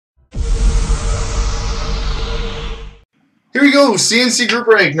Here we go. CNC group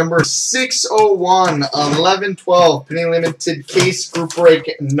break number 601, 11/12. Panini Limited case group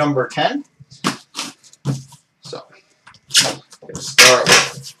break number 10. So, going to start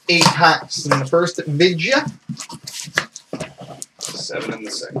with 8 packs in the first vidya. 7 in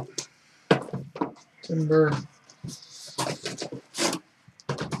the second. Timber.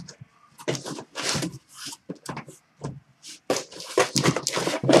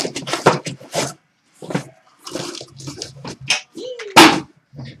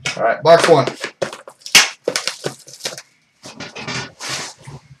 All right, box 1.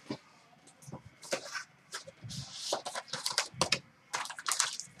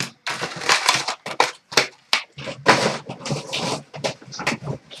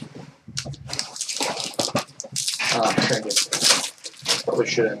 Probably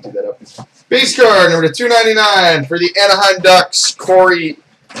should empty that up. Base card number /299 for the Anaheim Ducks, Corey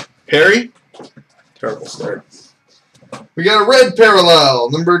Perry. Terrible start. We got a red parallel,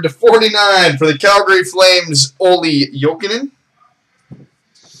 number /49 for the Calgary Flames, Olli Jokinen.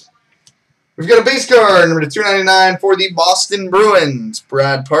 We've got a base card, number /299 for the Boston Bruins,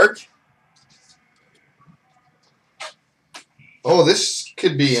 Brad Park. Oh, this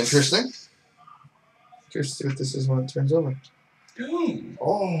could be interesting. Curious to see what this is when it turns over. Ooh.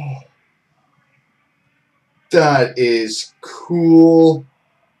 Oh, that is cool.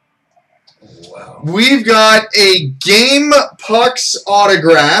 Wow. We've got a Game Pucks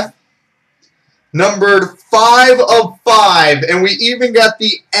autograph, numbered 5/5, and we even got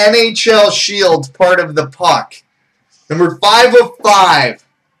the NHL Shield part of the puck. Number 5/5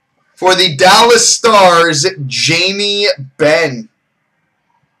 for the Dallas Stars, Jamie Benn.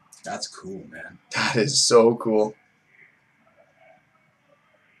 That's cool, man. That is so cool.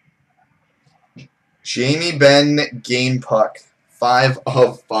 Jamie Benn game puck,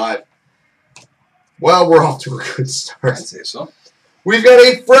 5/5. Well, we're off to a good start. I'd say so. We've got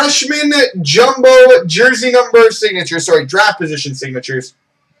a freshman jumbo jersey number signature. Sorry, draft position signatures.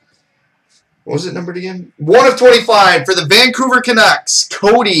 What was it numbered again? 1/25 for the Vancouver Canucks,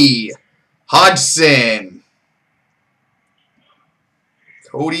 Cody Hodgson.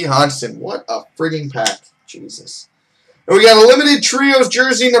 Cody Hodgson. What a frigging pack. Jesus. And we got a limited trios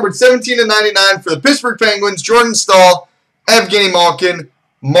jersey numbered 17/99 for the Pittsburgh Penguins, Jordan Staal, Evgeny Malkin,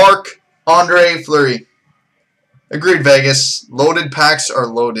 Marc-Andre Fleury. Agreed, Vegas. Loaded packs are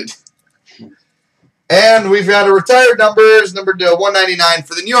loaded. And we've got a retired numbers, numbered /199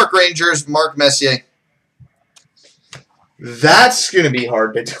 for the New York Rangers, Mark Messier. That's going to be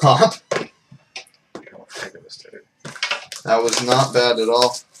hard to top. That was not bad at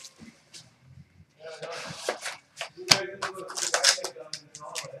all.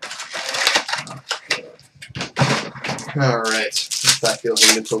 All right. That feels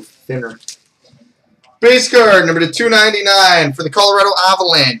a little thinner. Base card number /299 for the Colorado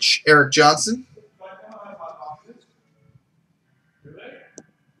Avalanche, Eric Johnson.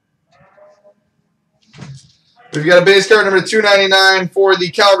 We've got a base card number /299 for the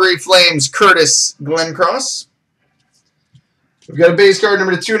Calgary Flames, Curtis Glencross. We've got a base card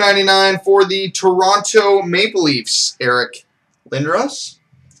number /299 for the Toronto Maple Leafs, Eric Lindros.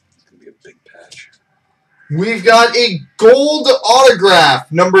 It's going to be a big patch. We've got a gold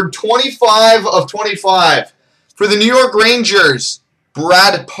autograph, numbered 25/25 for the New York Rangers,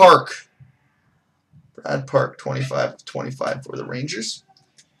 Brad Park. Brad Park, 25/25 for the Rangers.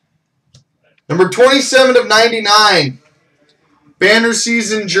 Number 27/99, banner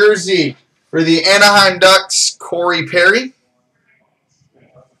season jersey for the Anaheim Ducks, Corey Perry.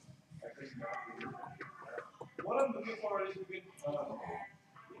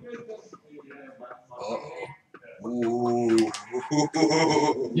 Ooh.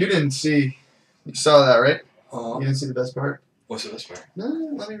 You didn't see, you saw that, right? Uh-huh. You didn't see the best part? What's the best part? No,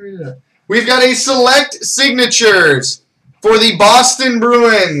 let me read it out. We've got a select signatures for the Boston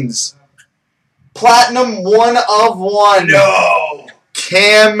Bruins. Platinum 1/1. No!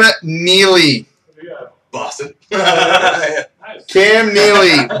 Cam Neely. Boston. Cam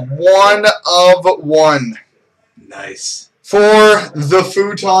Neely, 1/1. Nice. For the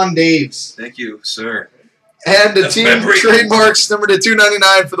Futon Daves. Thank you, sir. And the That's team memory. trademarks number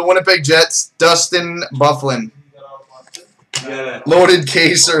 /299 for the Winnipeg Jets, Dustin Byfuglien. Yeah. Loaded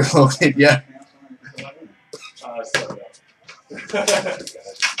case or loaded, yeah.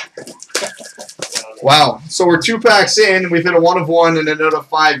 Wow. So we're 2 packs in. We've hit a 1/1 and another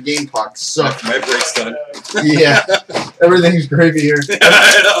 5 game pucks. So My break's done. yeah, everything's gravy here.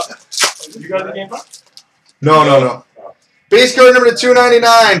 I know. You got the game book? No. Base card number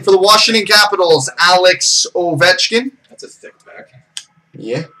 /299 for the Washington Capitals, Alex Ovechkin. That's a thick pack.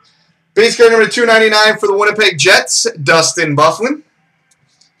 Yeah. Base card number 299 for the Winnipeg Jets, Dustin Byfuglien.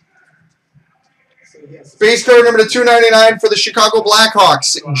 Base card number 299 for the Chicago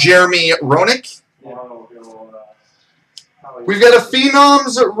Blackhawks, Jeremy Roenick. We've got a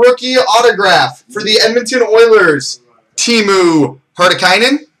Phenoms rookie autograph for the Edmonton Oilers, Teemu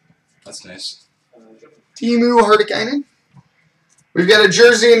Hartikainen. That's nice. Teemu Hartikainen. We've got a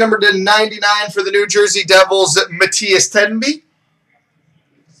jersey number 99 for the New Jersey Devils, Matthias Tedenby.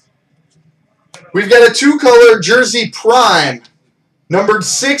 We've got a 2-color jersey prime, numbered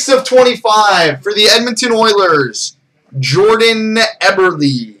 6 of 25 for the Edmonton Oilers, Jordan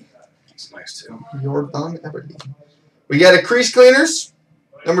Eberle. That's nice too. Jordan Eberle. We got a crease cleaners,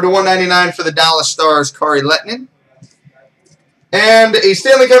 number 199 for the Dallas Stars, Kari Lehtinen. And a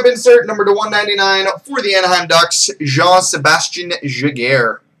Stanley Cup insert, number 199 for the Anaheim Ducks, Jean-Sebastien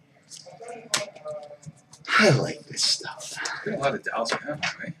Giguère. I like this stuff. There's a lot of Dallas fans,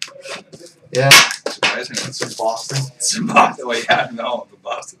 right? Yeah. Surprising. Some Boston. Some Boston. Oh, yeah, no, the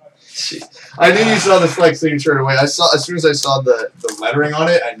Boston. Jeez. I knew you saw the flex signature away. I saw as soon as I saw the lettering on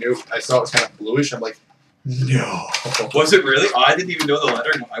it, I saw it was kind of bluish. I'm like, no. Was it really? Oh, I didn't even know the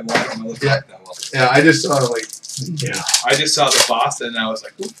lettering. I don't know the that well. Yeah, I just saw it like, no. I just saw the Boston and I was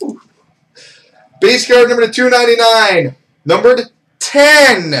like, ooh. Base card number 299, numbered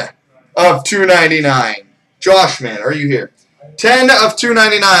 10 of 299. Josh, man, are you here? 10 of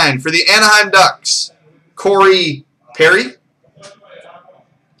 299 for the Anaheim Ducks, Corey Perry.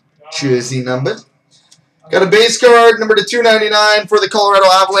 Jersey number. Got a base card number 299 for the Colorado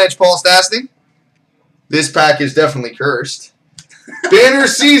Avalanche, Paul Stastny. This pack is definitely cursed. Banner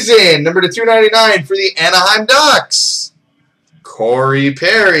season number 299 for the Anaheim Ducks, Corey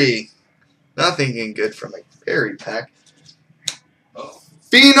Perry. Nothing in good from a Perry pack.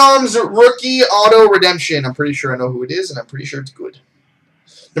 Phenoms rookie auto redemption. I'm pretty sure I know who it is, and I'm pretty sure it's good.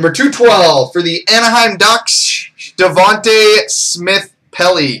 Number 212 for the Anaheim Ducks, Devontae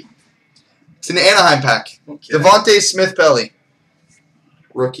Smith-Pelly. It's an Anaheim pack. Okay. Devontae Smith-Pelly.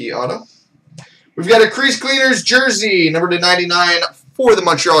 Rookie auto. We've got a crease cleaners jersey, number 99 for the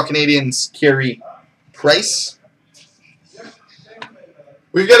Montreal Canadiens, Carey Price.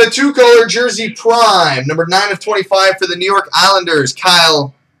 We've got a 2-color jersey prime, number 9 of 25 for the New York Islanders,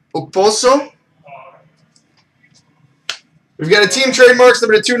 Kyle Okposo. We've got a team trademarks,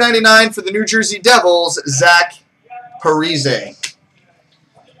 number 299 for the New Jersey Devils, Zach Parise.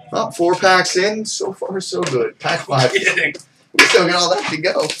 Well, 4 packs in, so far so good. Pack 5. We still got all that to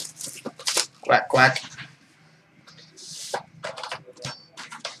go. Quack, quack.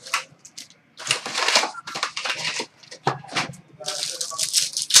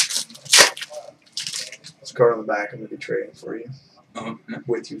 Card on the back I'm going to be trading for you.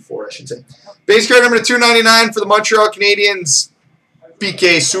 With you for, I should say. Base card number 299 for the Montreal Canadiens,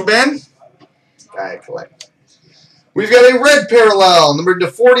 PK Subban. Guy I collect. We've got a red parallel, number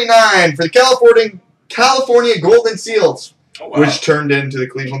 49 for the California Golden Seals, which turned into the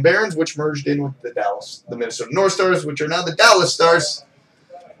Cleveland Barons, which merged in with the Minnesota North Stars, which are now the Dallas Stars.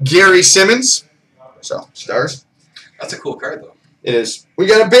 Gary Simmons. So, Stars. That's a cool card, though. It is. We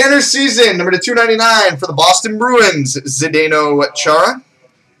got a banner season, number 299 for the Boston Bruins, Zdeno Chara.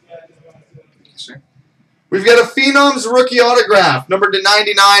 We've got a Phenoms rookie autograph, number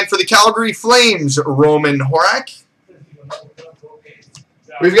 99 for the Calgary Flames, Roman Horak.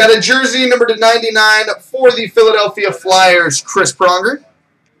 We've got a jersey, number 99 for the Philadelphia Flyers, Chris Pronger.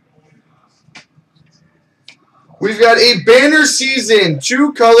 We've got a banner season,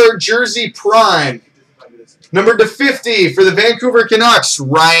 2-color jersey prime, number 50 for the Vancouver Canucks,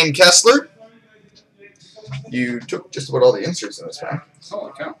 Ryan Kessler. You took just about all the inserts in this pack. Oh,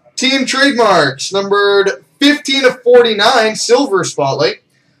 okay. Team trademarks, numbered 15 of 49, silver spotlight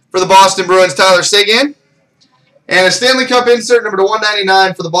for the Boston Bruins, Tyler Seguin. And a Stanley Cup insert, number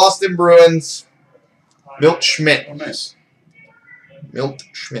 199 for the Boston Bruins, Milt Schmidt. Oh, nice. Milt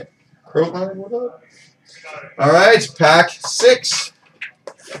Schmidt. Crowline, what up? All right, pack 6.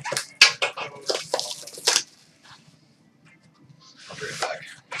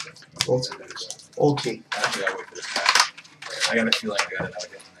 Okay. Actually, I'll wait for this pack. I got a feeling I got it out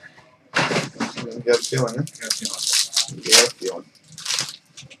of You got a feeling, huh? I got a feeling. You got a feeling.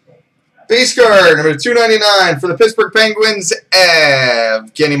 Base card, number 299 for the Pittsburgh Penguins,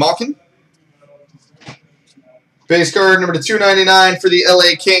 Evgeny Malkin. Base card, number 299 for the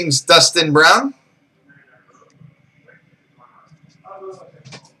LA Kings, Dustin Brown.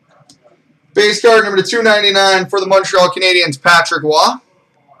 Base card, number 299 for the Montreal Canadiens, Patrick Waugh.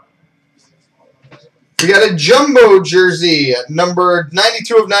 We got a jumbo jersey, number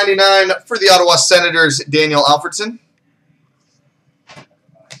 92 of 99 for the Ottawa Senators, Daniel Alfredson.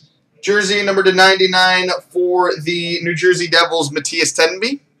 Jersey number /99 for the New Jersey Devils, Matthias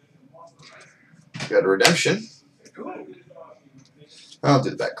Tenby. Got a redemption. I'll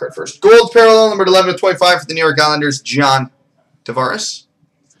do the back card first. Gold parallel number 11/25 for the New York Islanders, John Tavares.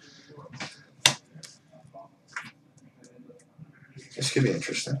 This could be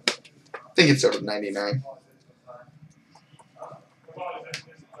interesting. I think it's over 99.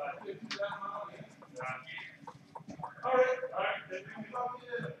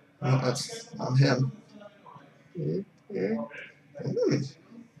 Oh, that's not him.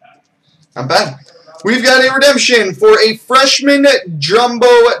 Not bad. We've got a redemption for a freshman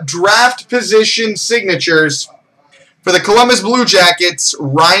jumbo draft position signatures for the Columbus Blue Jackets,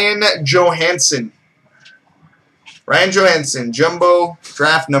 Ryan Johansson. Ryan Johansson, jumbo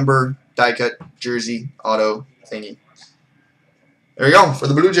draft number, die cut, jersey, auto, thingy. There we go for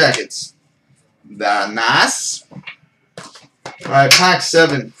the Blue Jackets. Nice. All right, pack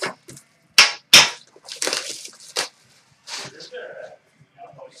 7.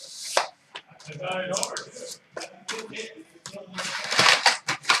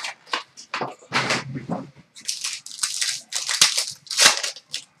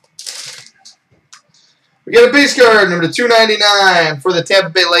 We got a base card, number /299 for the Tampa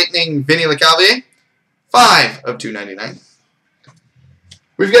Bay Lightning, Vinny LeCavalier. 5/299.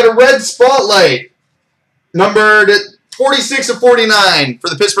 We've got a red spotlight, numbered 46/49 for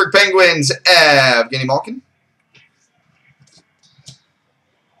the Pittsburgh Penguins, Evgeny Malkin.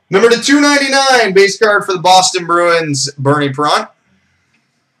 Number /299 base card for the Boston Bruins, Bernie Perrant.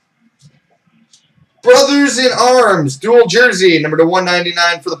 Brothers in Arms dual jersey, number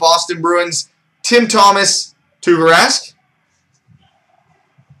 /199 for the Boston Bruins, Tim Thomas, Tuukka Rask.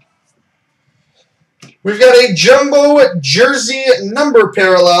 We've got a jumbo jersey number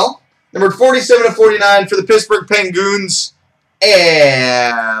parallel, number 47/49 for the Pittsburgh Penguins,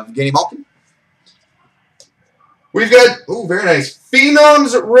 Evgeny Malkin. We've got, oh, very nice,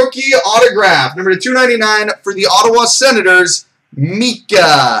 Phenoms rookie autograph, number /299 for the Ottawa Senators,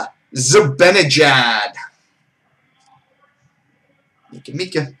 Mika Zibanejad.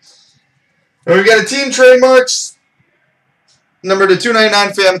 Mika. And we've got a team trademarks, number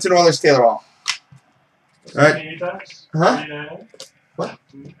 /299 for Edmonton Oilers, Taylor Hall. All right. Huh? What?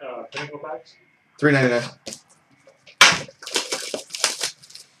 $3.99.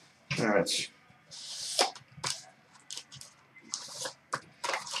 All right.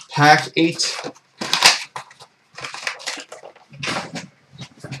 Pack 8.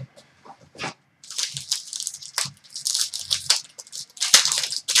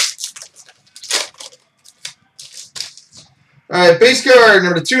 All right, base card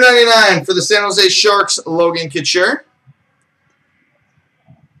number /299 for the San Jose Sharks, Logan Couture.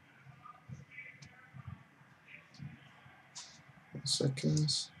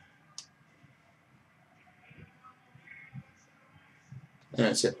 Seconds.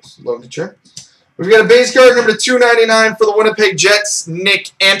 That's it. Logan Couture. We've got a base card number /299 for the Winnipeg Jets,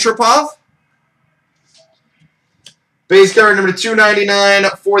 Nick Antropov. Base card number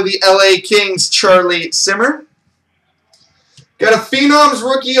 /299 for the LA Kings, Charlie Simmer. Got a Phenoms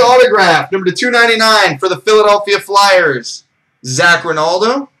rookie autograph, number /299 for the Philadelphia Flyers, Zach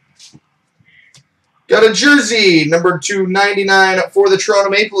Rinaldo. Got a jersey, number /299 for the Toronto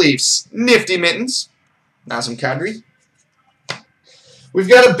Maple Leafs, Nifty Mittens, Nazem Kadri. We've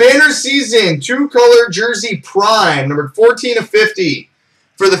got a banner season, 2-color jersey prime, number 14/50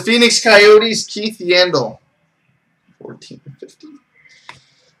 for the Phoenix Coyotes, Keith Yandel. 14/50.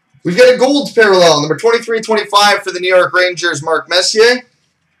 We've got a gold parallel, number 23/25 for the New York Rangers, Mark Messier.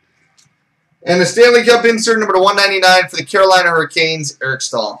 And the Stanley Cup insert, number /199 for the Carolina Hurricanes, Eric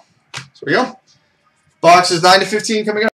Staal. So there we go. Boxes 9 to 15 coming up.